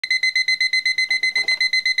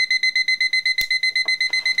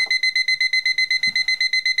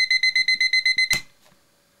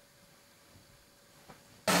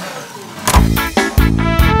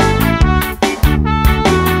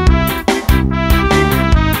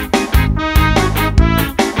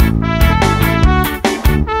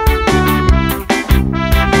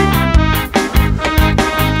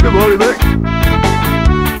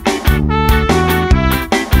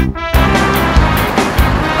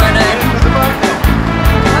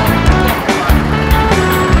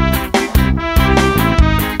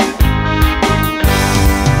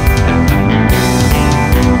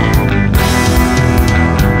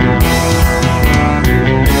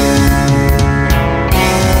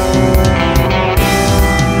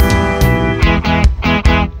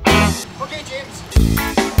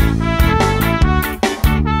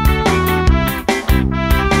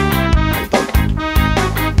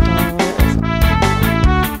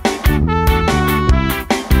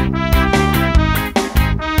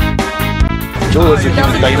Joe is the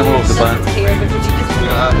human dynamo of the band.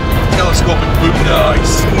 Telescopic boom,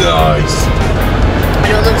 nice, nice. I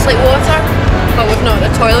know it looks like water, but we've not had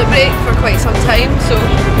a toilet break for quite some time, so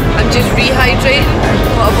I'm just rehydrating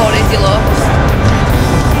what I've already lost.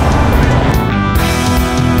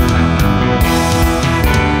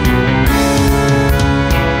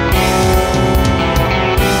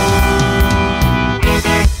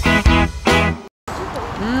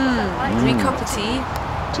 Cup of tea.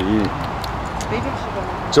 Tea.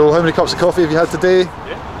 Joel, how many cups of coffee have you had today?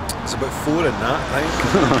 Yeah. It's about 4 in that, I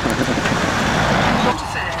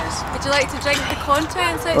think. Would you like to drink the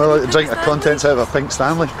contents out? Well, I like to drink the contents out of a pink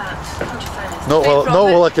Stanley. Not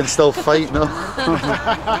while I can still fight, no.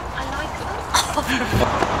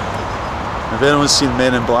 If anyone's seen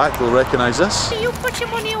Men in Black, they'll recognise this. You put your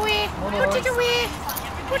money away. Put it away.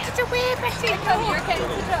 Put it away, Betty. No.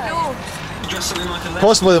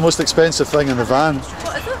 Possibly the most expensive thing in the van.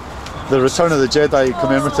 What is it? The Return of the Jedi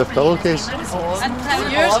commemorative pillowcase. And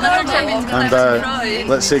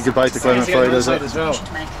let's say goodbye to Clement Floyd, is it?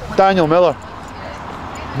 Daniel Millar,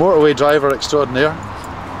 motorway driver extraordinaire.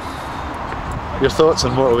 Your thoughts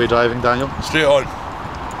on motorway driving, Daniel? Straight on.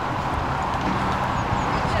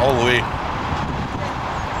 All the way.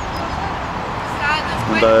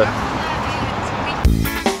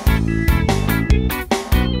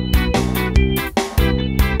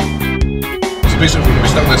 And, basically, we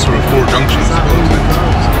stuck this sort of 4 junctions.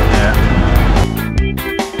 yeah.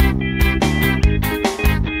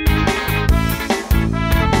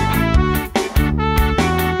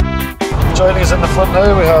 Joining us in the front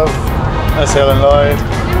now, we have Miss Helen Lloyd,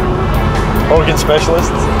 organ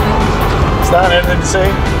specialist. Stan, anything to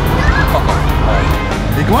say?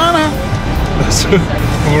 Iguana! So,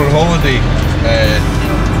 we're on holiday,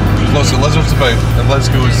 there's lots of lizards about, and Liz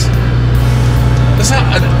goes, is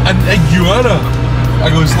that an iguana? I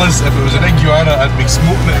goes, Liz, if it was an iguana, I'd be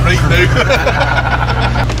smoking it right now.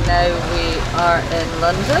 Now we are in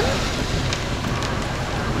London,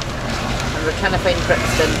 and we're trying to find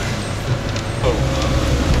Brixton. Oh,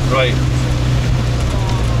 right.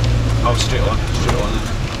 Oh, straight on, straight on.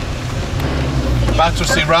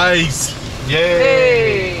 Battersea Rise!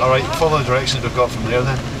 Yay! Alright, follow the directions we've got from there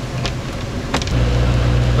then.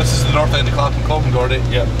 This is the north end of Clapham Common, Gordy.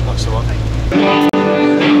 Yep, that's the one.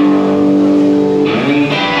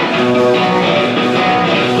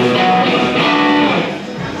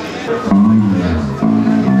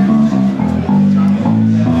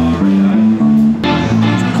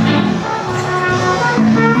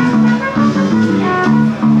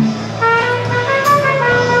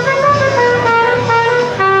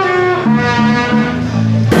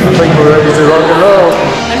 I think we're ready to rock and roll.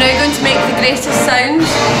 I'm now going to make the greatest sound in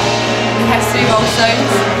the history of all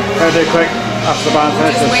sounds. Can I do it quick after the band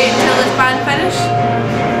finishes? Just wait until this band finish.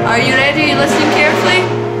 Are you ready? Are you listening carefully?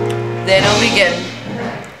 Then I'll begin.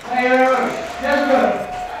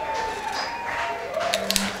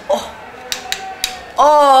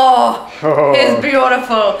 Oh, it's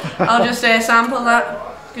beautiful. I'll just sample that.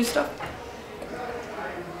 Good stuff.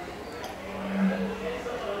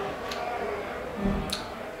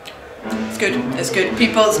 It's good,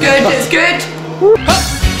 people, it's good, it's good!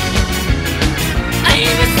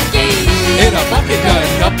 I'm a ski in a bucket, not a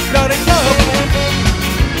cup, not a cup.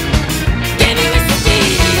 Give me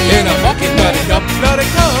whiskey in a bucket, not a cup, not a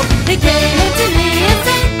cup. They came up to me and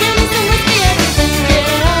said, give me some whiskey, everything, get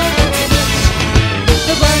it all too much.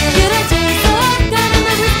 But what could I do? So I got in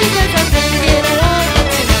the whiskey, cause I couldn't get it all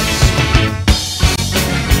too much.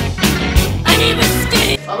 I need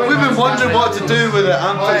whiskey. We've been wondering what to do with the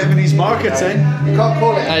Amphetameanies marketing. You can't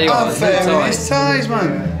call it Amphetameanies ties,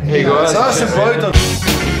 man. Here you go. So that's embroidered.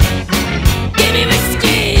 Give me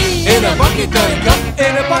whiskey in a bucket, got a cup in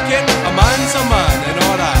a bucket. A man's a man and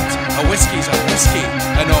all that. A whiskey's a whiskey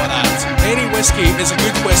and all that. Any whiskey is a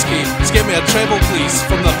good whiskey. Just give me a treble, please,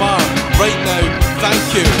 from the bar right now. Thank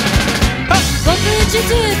you. What would you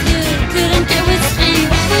do if you couldn't get whiskey?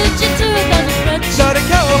 What would you do without a crutch? Not a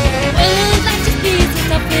cup Wouldn't that just be too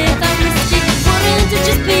tough without whiskey? Wouldn't it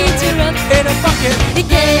just be too rough? in a bucket. He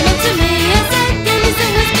came up to me and said, give me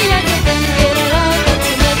some whiskey, I couldn't get it all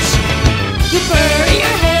too much. You bury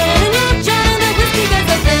your head and you're drowning the whiskey, cause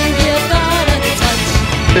I think you've got a touch.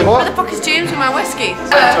 Where the fuck is James with my whiskey?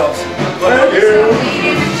 Thank you.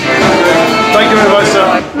 Thank you very much, sir.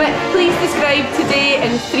 Mick, please describe today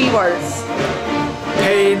in 3 words.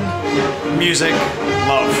 Pain, music,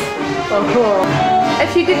 love.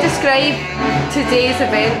 If you could describe today's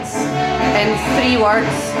events in 3 words,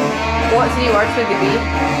 what 3 words would they be?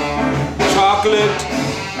 chocolate,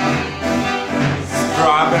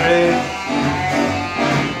 strawberry,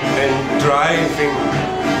 and driving.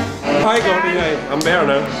 Hi, Gordy. I'm better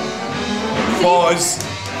now. Pause.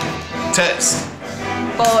 Tits.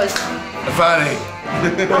 Pause. A fanny.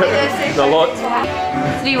 A lot.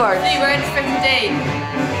 3 words. 3 words for today.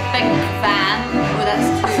 Big fan. Oh, that's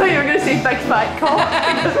I thought you were going to say big fat cock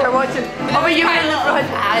because we're watching. Oh, but you were in the front.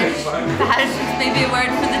 Bash is maybe a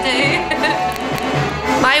word for the day.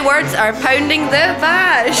 My words are pounding the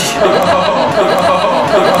bash.